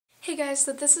Hey guys,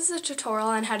 so this is a tutorial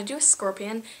on how to do a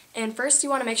scorpion, and first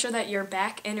you want to make sure that your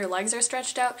back and your legs are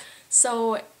stretched out.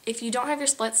 So if you don't have your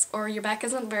splits or your back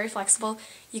isn't very flexible,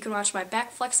 you can watch my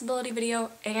back flexibility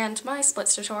video and my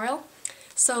splits tutorial.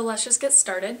 So let's just get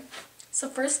started. So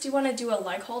first you want to do a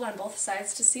leg hold on both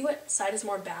sides to see what side is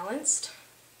more balanced.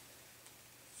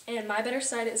 And my better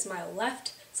side is my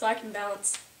left, so I can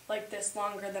balance like this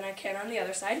longer than I can on the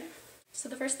other side. So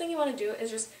the first thing you want to do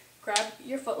is just grab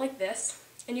your foot like this.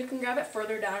 And you can grab it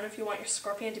further down if you want your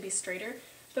scorpion to be straighter.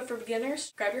 But for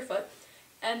beginners, grab your foot,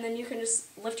 and then you can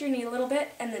just lift your knee a little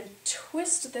bit and then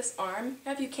twist this arm.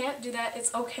 Now, if you can't do that,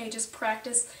 it's okay, just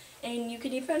practice. And you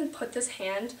can even put this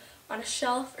hand on a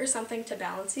shelf or something to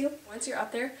balance you. Once you're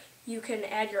up there, you can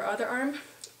add your other arm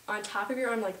on top of your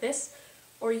arm like this,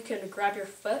 or you can grab your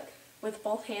foot with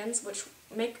both hands, which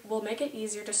will make it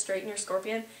easier to straighten your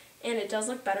scorpion, and it does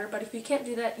look better. But if you can't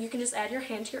do that, you can just add your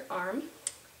hand to your arm.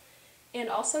 And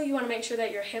also you want to make sure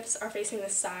that your hips are facing the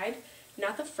side,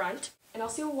 not the front. And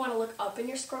also you'll want to look up in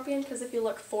your scorpion, because if you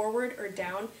look forward or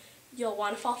down, you'll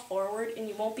want to fall forward and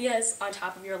you won't be as on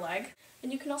top of your leg.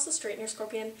 And you can also straighten your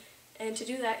scorpion, and to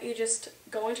do that you just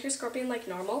go into your scorpion like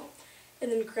normal, and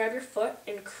then grab your foot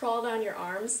and crawl down your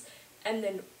arms, and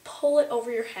then pull it over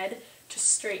your head to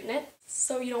straighten it.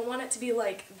 So you don't want it to be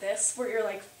like this, where you're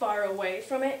like far away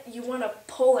from it. You want to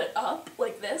pull it up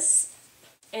like this.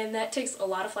 And that takes a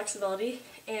lot of flexibility.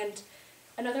 And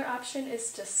another option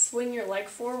is to swing your leg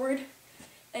forward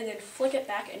and then flick it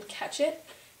back and catch it.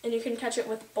 And you can catch it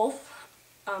with both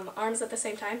arms at the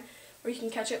same time, or you can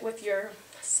catch it with your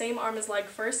same arm as leg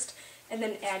first and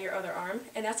then add your other arm.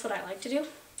 And that's what I like to do.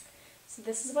 So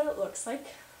this is what it looks like.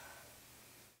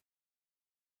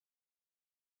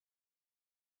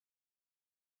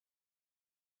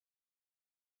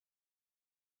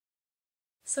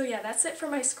 So yeah, that's it for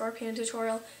my scorpion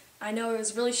tutorial. I know it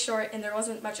was really short and there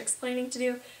wasn't much explaining to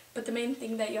do, but the main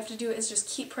thing that you have to do is just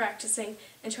keep practicing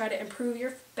and try to improve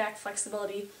your back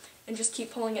flexibility and just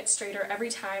keep pulling it straighter every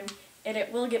time, and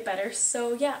it will get better.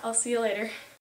 So yeah, I'll see you later.